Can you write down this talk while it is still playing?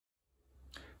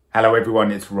Hello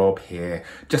everyone, it's Rob here.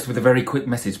 Just with a very quick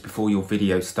message before your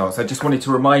video starts. I just wanted to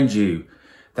remind you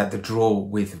that the Draw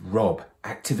with Rob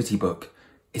activity book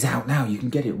is out now. You can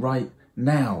get it right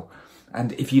now.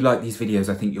 And if you like these videos,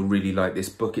 I think you'll really like this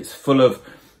book. It's full of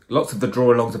lots of the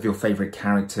draw-alongs of your favourite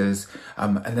characters,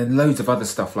 and then loads of other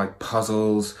stuff like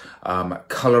puzzles,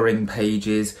 colouring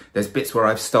pages. There's bits where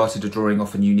I've started a drawing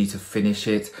off and you need to finish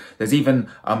it. There's even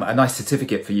a nice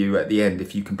certificate for you at the end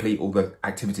if you complete all the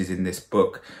activities in this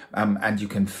book, and you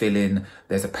can fill in.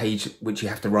 There's a page which you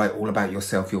have to write all about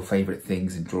yourself, your favourite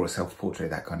things, and draw a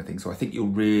self-portrait, that kind of thing. So I think you'll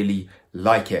really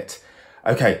like it.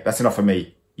 Okay, that's enough for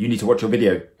me. You need to watch your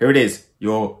video. Here it is,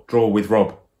 your Draw with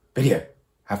Rob video.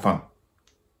 Have fun.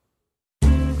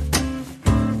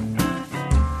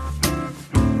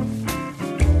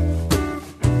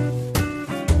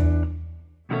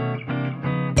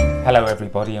 Hello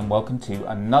everybody and welcome to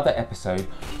another episode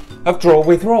of Draw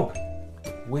with Rob.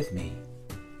 With me,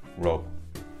 Rob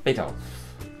Biddulph.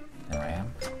 There I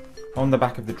am. On the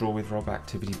back of the Draw with Rob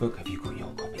activity book. Have you got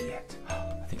your copy yet?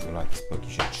 I think you'll like this book.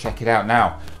 You should check it out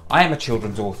now. I am a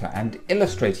children's author and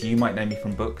illustrator. You might know me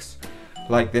from books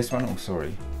like this one. Oh,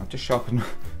 sorry. I've just sharpened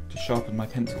my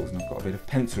pencils and I've got a bit of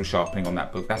pencil sharpening on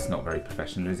that book. That's not very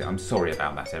professional, is it? I'm sorry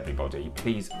about that, everybody.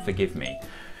 Please forgive me.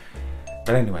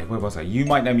 But anyway, where was I? You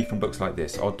might know me from books like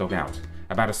this, Odd Dog Out,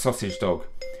 about a sausage dog.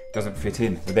 Doesn't fit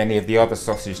in with any of the other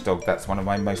sausage dogs. That's one of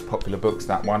my most popular books,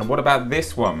 that one. And what about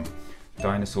this one?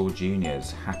 Dinosaur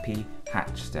Junior's Happy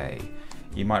Hatch Day.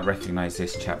 You might recognise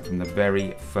this chap from the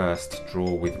very first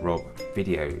Draw with Rob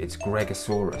video. It's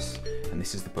Gregosaurus, and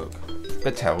this is the book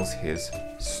that tells his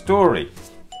story.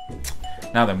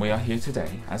 Now then, we are here today,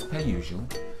 as per usual,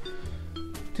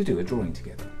 to do a drawing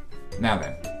together. Now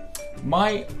then,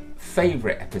 my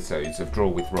favourite episodes of Draw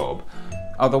with Rob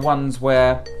are the ones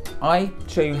where I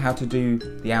show you how to do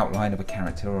the outline of a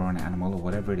character or an animal or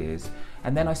whatever it is,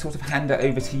 and then I sort of hand it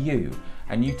over to you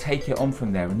and you take it on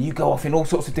from there and you go off in all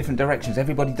sorts of different directions.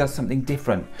 Everybody does something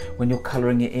different when you're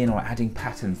colouring it in or adding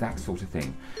patterns, that sort of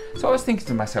thing. So I was thinking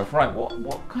to myself, right,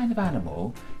 what kind of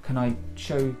animal can I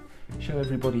show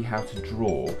everybody how to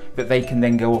draw that they can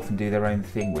then go off and do their own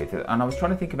thing with? And I was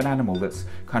trying to think of an animal that's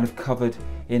kind of covered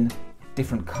in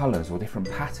different colours or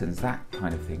different patterns, that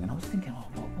kind of thing. And I was thinking,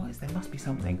 oh, what is there? Must be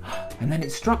something. And then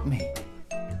it struck me,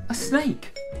 a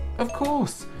snake. Of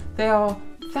course, there are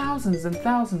thousands and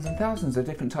thousands and thousands of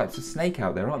different types of snake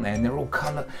out there, aren't there? And they're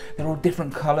all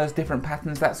different colours, different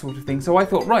patterns, that sort of thing. So I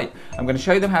thought, right, I'm going to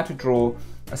show them how to draw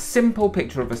a simple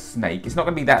picture of a snake. It's not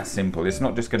going to be that simple. It's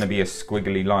not just going to be a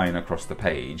squiggly line across the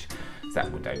page. That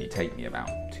would only take me about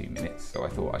 2 minutes. So I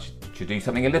thought I should do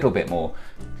something a little bit more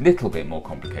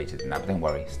complicated than that. But don't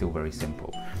worry, still very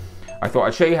simple. I thought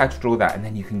I'd show you how to draw that, and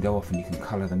then you can go off and you can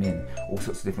colour them in all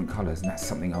sorts of different colours, and that's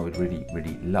something I would really,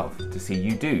 really love to see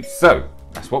you do. So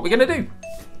that's what we're going to do.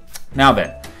 Now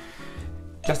then,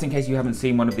 just in case you haven't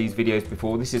seen one of these videos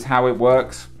before, this is how it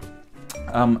works.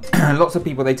 Lots of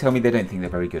people, they tell me they don't think they're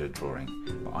very good at drawing,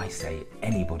 but I say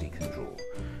anybody can draw.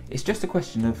 It's just a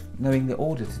question of knowing the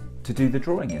order to do the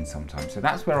drawing in sometimes. So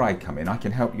that's where I come in. I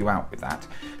can help you out with that.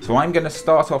 So I'm going to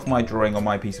start off my drawing on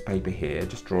my piece of paper here,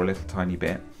 just draw a little tiny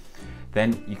bit.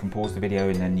 Then you can pause the video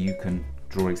and then you can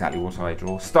draw exactly what I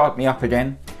draw. Start me up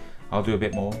again. I'll do a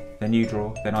bit more. Then you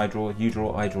draw, then I draw, you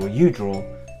draw, I draw, you draw.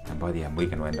 And by the end, we're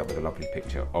going to end up with a lovely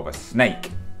picture of a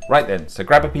snake. Right then, so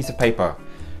grab a piece of paper,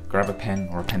 grab a pen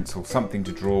or a pencil, something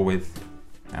to draw with,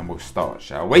 and we'll start,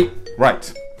 shall we?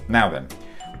 Right, now then.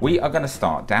 We are going to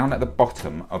start down at the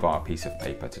bottom of our piece of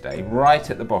paper today, right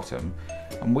at the bottom,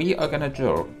 and we are going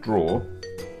to draw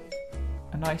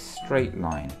a nice straight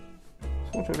line,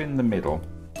 sort of in the middle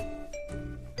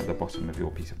at the bottom of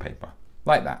your piece of paper,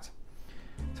 like that.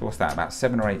 So what's that, about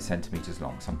 7 or 8 centimetres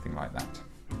long, something like that.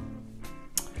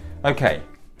 Okay,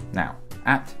 now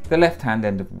at the left-hand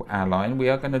end of our line, we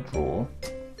are going to draw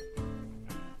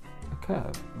a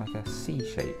curve, like a C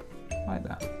shape, like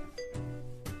that.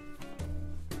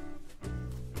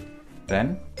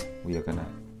 Then we are going to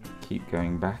keep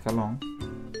going back along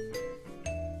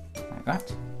like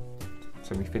that,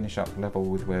 so we finish up level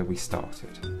with where we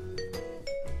started.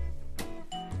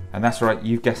 And that's right,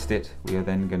 you've guessed it, we are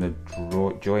then going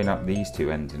to join up these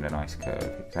two ends in a nice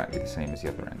curve, exactly the same as the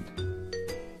other end,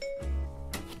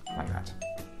 like that.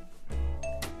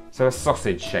 So a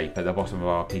sausage shape at the bottom of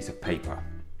our piece of paper.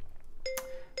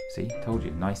 See, told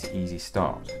you, nice easy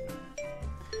start.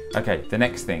 Okay, the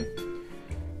next thing.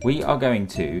 We are going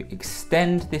to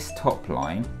extend this top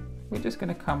line. We're just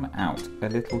going to come out a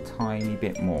little tiny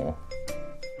bit more.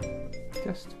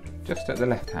 Just at the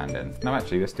left-hand end. No,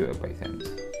 actually, let's do it at both ends.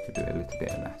 We'll do it a little bit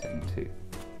at that end too.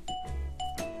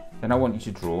 Then I want you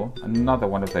to draw another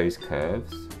one of those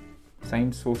curves,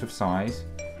 same sort of size.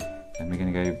 Then we're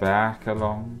going to go back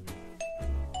along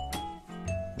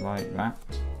like that,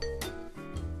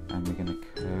 and we're going to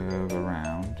curve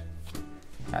around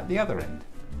at the other end,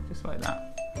 just like that.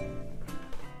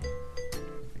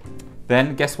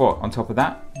 Then guess what? On top of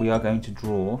that, we are going to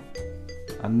draw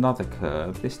another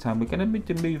curve. This time we're going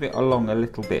to move it along a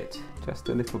little bit, just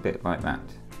a little bit like that.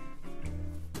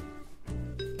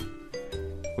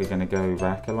 We're going to go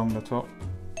back along the top.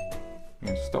 We're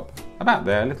going to stop about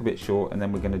there, a little bit short, and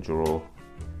then we're going to draw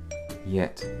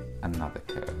yet another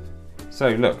curve. So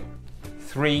look,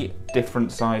 3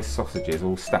 different size sausages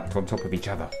all stacked on top of each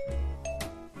other.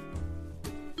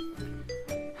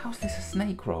 How's this a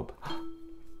snake, Rob?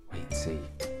 Wait and see.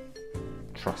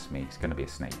 Trust me, it's going to be a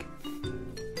snake.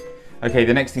 Okay,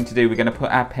 the next thing to do, we're going to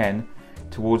put our pen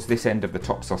towards this end of the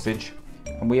top sausage,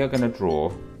 and we are going to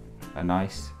draw a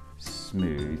nice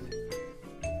smooth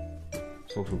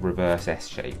sort of reverse S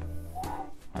shape,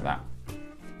 like that,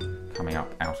 coming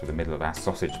up out of the middle of our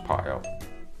sausage pile.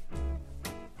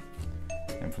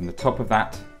 And from the top of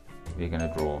that, we're going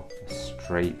to draw a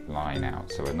straight line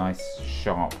out, so a nice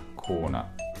sharp corner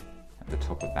at the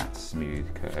top of that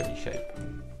smooth curvy shape.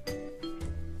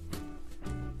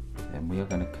 Then we are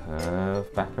going to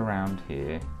curve back around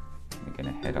here. We're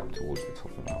going to head up towards the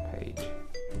top of our page,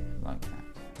 like that.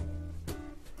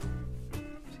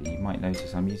 So you might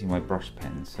notice I'm using my brush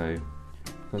pen, so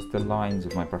because the lines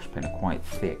of my brush pen are quite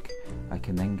thick, I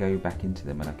can then go back into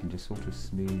them and I can just sort of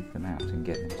smooth them out and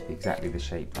get them to be exactly the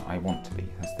shape that I want to be.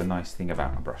 That's the nice thing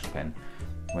about a brush pen.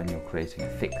 When you're creating a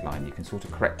thick line, you can sort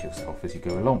of correct yourself as you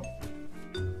go along.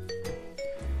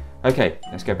 Okay,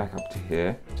 let's go back up to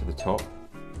here, to the top.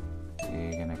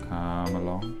 We're going to come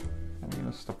along and we're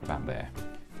going to stop about there.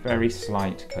 Very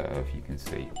slight curve, you can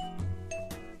see.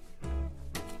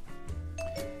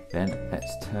 Then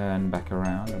let's turn back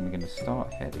around and we're going to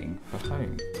start heading for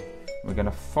home. We're going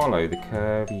to follow the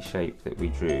curvy shape that we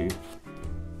drew.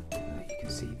 You can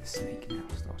see the snake now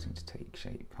starting to take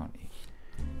shape, can't you?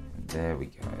 And there we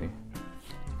go.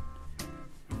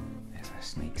 There's our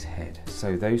snake's head.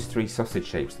 So those 3 sausage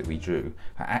shapes that we drew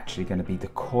are actually going to be the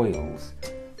coils.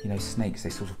 You know, snakes, they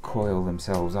sort of coil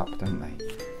themselves up, don't they?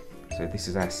 So this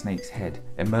is our snake's head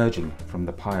emerging from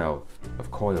the pile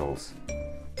of coils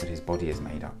that his body is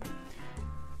made up.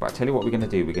 But I'll tell you what we're going to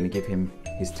do. We're going to give him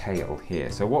his tail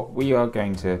here. So what we are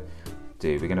going to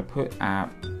do, we're going to put our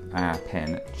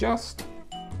pen just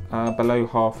below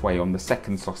halfway on the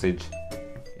second sausage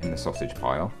in the sausage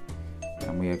pile.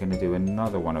 And we are going to do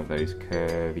another one of those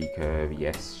curvy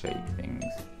S-shaped things.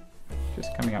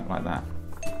 Just coming up like that.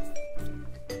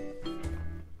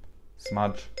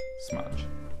 Smudge, smudge,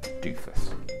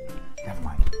 doofus. Never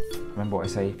mind. Remember what I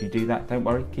say, if you do that, don't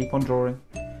worry, keep on drawing.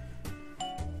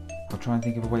 I'll try and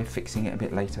think of a way of fixing it a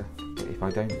bit later. But if I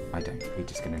don't, I don't. We're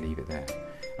just going to leave it there.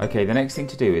 Okay, the next thing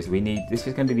to do is this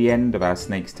is going to be the end of our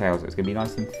snake's tail, so it's going to be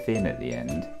nice and thin at the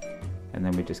end. And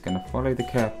then we're just going to follow the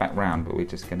curve back round, but we're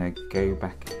just going to go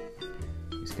back.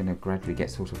 It's going to gradually get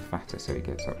sort of fatter, so it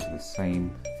gets up to the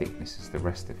same thickness as the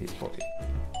rest of his body.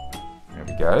 There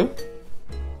we go.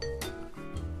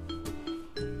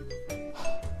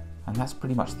 And that's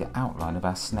pretty much the outline of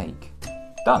our snake.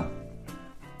 Done.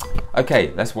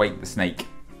 Okay, let's wake the snake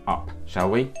up, shall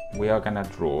we? We are going to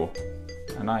draw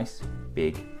a nice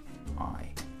big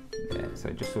eye there. So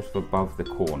just sort of above the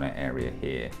corner area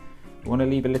here. We want to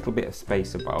leave a little bit of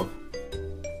space above.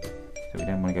 So we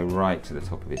don't want to go right to the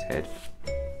top of his head.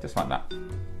 Just like that.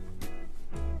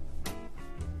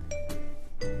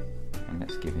 And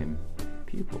let's give him a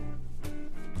pupil.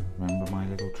 Remember my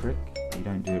little trick? You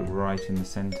don't do it right in the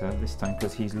centre this time,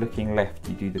 because he's looking left.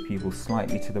 You do the pupil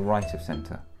slightly to the right of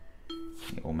centre.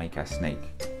 It will make our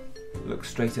snake look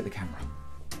straight at the camera.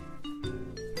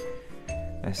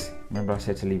 Remember I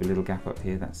said to leave a little gap up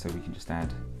here? That's so we can just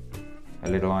add a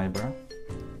little eyebrow.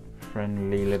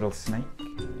 Friendly little snake.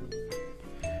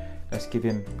 Let's give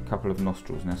him a couple of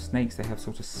nostrils. Now snakes, they have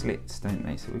sort of slits, don't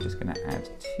they? So we're just going to add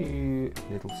 2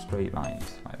 little straight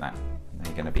lines like that. And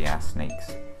they're going to be our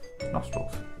snake's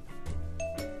nostrils.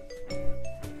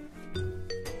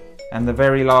 And the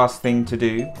very last thing to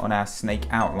do on our snake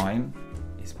outline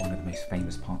is one of the most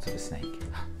famous parts of a snake.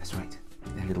 That's right,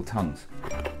 their little tongues.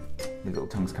 Their little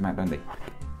tongues come out, don't they?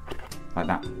 Like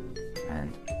that.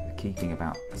 And the key thing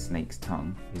about a snake's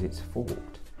tongue is it's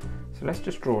forked. So let's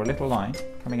just draw a little line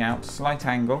coming out, slight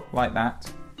angle, like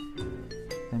that.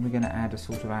 Then we're going to add a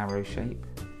sort of arrow shape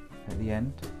at the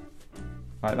end,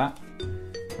 like that.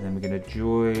 And then we're going to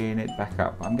join it back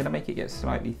up. I'm going to make it get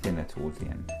slightly thinner towards the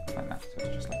end, like that. So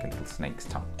it's just like a little snake's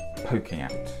tongue poking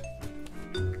out.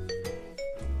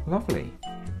 Lovely.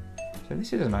 So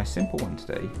this is a nice simple one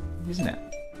today, isn't it?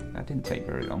 That didn't take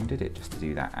very long, did it, just to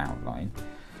do that outline?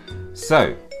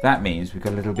 So that means we've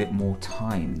got a little bit more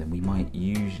time than we might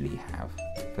usually have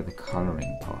for the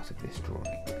colouring part of this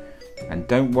drawing. And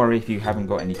don't worry if you haven't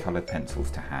got any coloured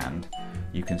pencils to hand.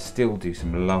 You can still do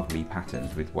some lovely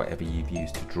patterns with whatever you've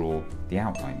used to draw the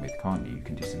outline with, can't you? You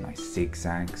can do some nice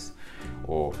zigzags,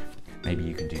 or maybe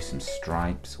you can do some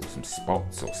stripes or some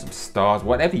spots or some stars,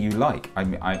 whatever you like. I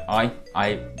mean,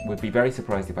 I would be very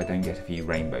surprised if I don't get a few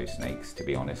rainbow snakes, to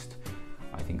be honest.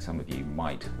 I think some of you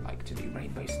might like to do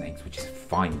rainbow snakes, which is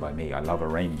fine by me. I love a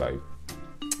rainbow.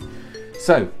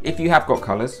 So if you have got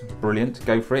colours, brilliant,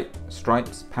 go for it.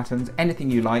 Stripes, patterns, anything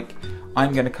you like.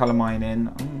 I'm going to colour mine in.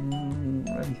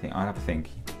 Anything, I'll have a think.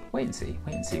 Wait and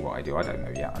see what I do. I don't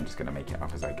know yet. I'm just going to make it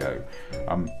up as I go.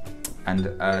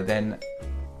 Then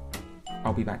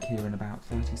I'll be back here in about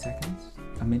 30 seconds,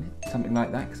 a minute, something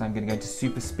like that, because I'm going to go into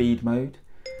super speed mode.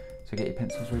 So get your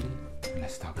pencils ready and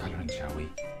let's start colouring, shall we?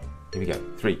 Here we go.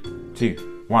 3,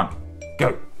 2, 1,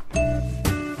 go!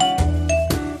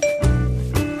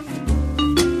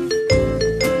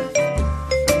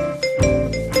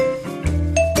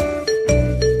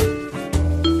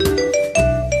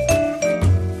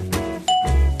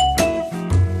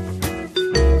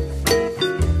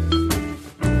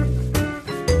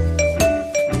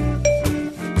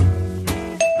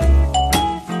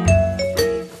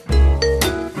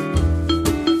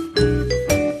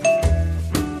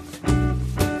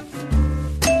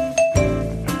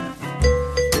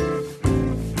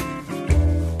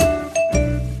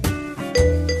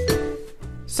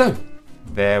 So,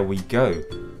 there we go.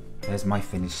 There's my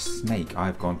finished snake.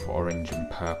 I've gone for orange and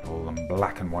purple and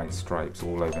black and white stripes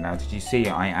all over. Now, did you see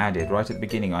I added, right at the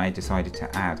beginning, I decided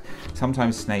to add,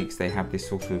 sometimes snakes, they have this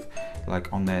sort of,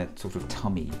 like on their sort of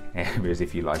tummy areas,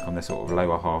 if you like, on their sort of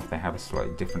lower half, they have a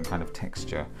slightly different kind of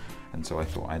texture. And so I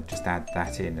thought I'd just add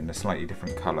that in a slightly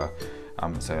different colour.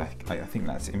 So I think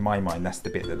that's, in my mind, that's the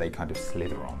bit that they kind of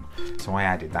slither on. So I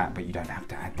added that, but you don't have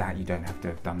to add that, you don't have to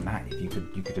have done that. If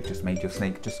you could have just made your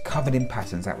snake just covered in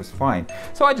patterns, that was fine.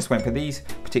 So I just went for these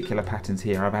particular patterns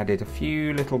here. I've added a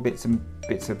few little bits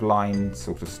of line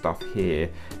sort of stuff here,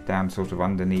 down sort of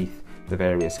underneath the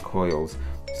various coils.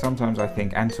 Sometimes I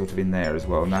think, and sort of in there as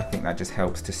well, and I think that just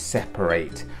helps to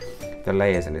separate the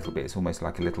layers a little bit. It's almost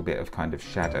like a little bit of kind of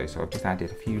shadow. So I've just added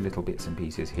a few little bits and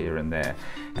pieces here and there.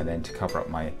 And then to cover up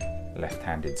my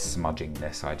left-handed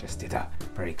smudgingness, I just did a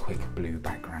very quick blue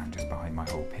background just behind my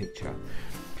whole picture.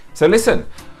 So listen,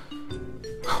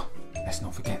 let's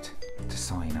not forget to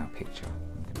sign our picture.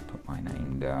 I'm going to put my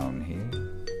name down here,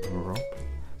 Rob.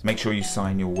 So make sure you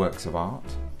sign your works of art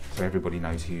so everybody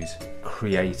knows who's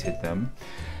created them.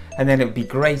 And then it would be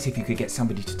great if you could get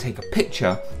somebody to take a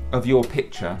picture of your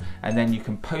picture, and then you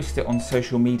can post it on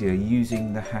social media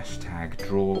using the hashtag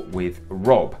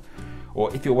 #DrawWithRob.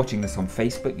 Or if you're watching this on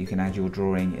Facebook, you can add your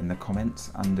drawing in the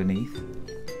comments underneath.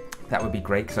 That would be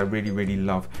great, because I really, really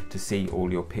love to see all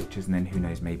your pictures, and then who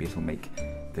knows, maybe it'll make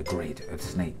the grid of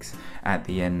snakes at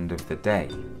the end of the day.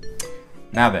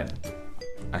 Now then,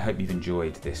 I hope you've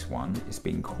enjoyed this one. It's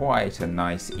been quite a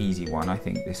nice, easy one, I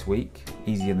think, this week.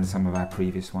 Easier than some of our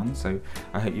previous ones. So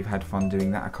I hope you've had fun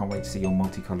doing that. I can't wait to see your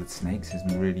multicoloured snakes.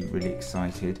 I'm really, really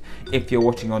excited. If you're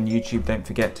watching on YouTube, don't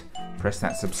forget, press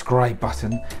that subscribe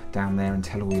button down there and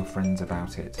tell all your friends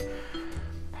about it.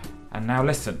 And now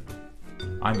listen,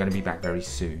 I'm going to be back very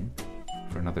soon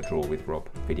for another Draw with Rob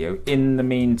video. In the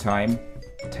meantime,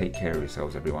 take care of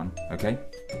yourselves, everyone, okay?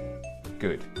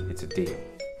 Good, it's a deal.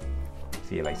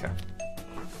 See you later.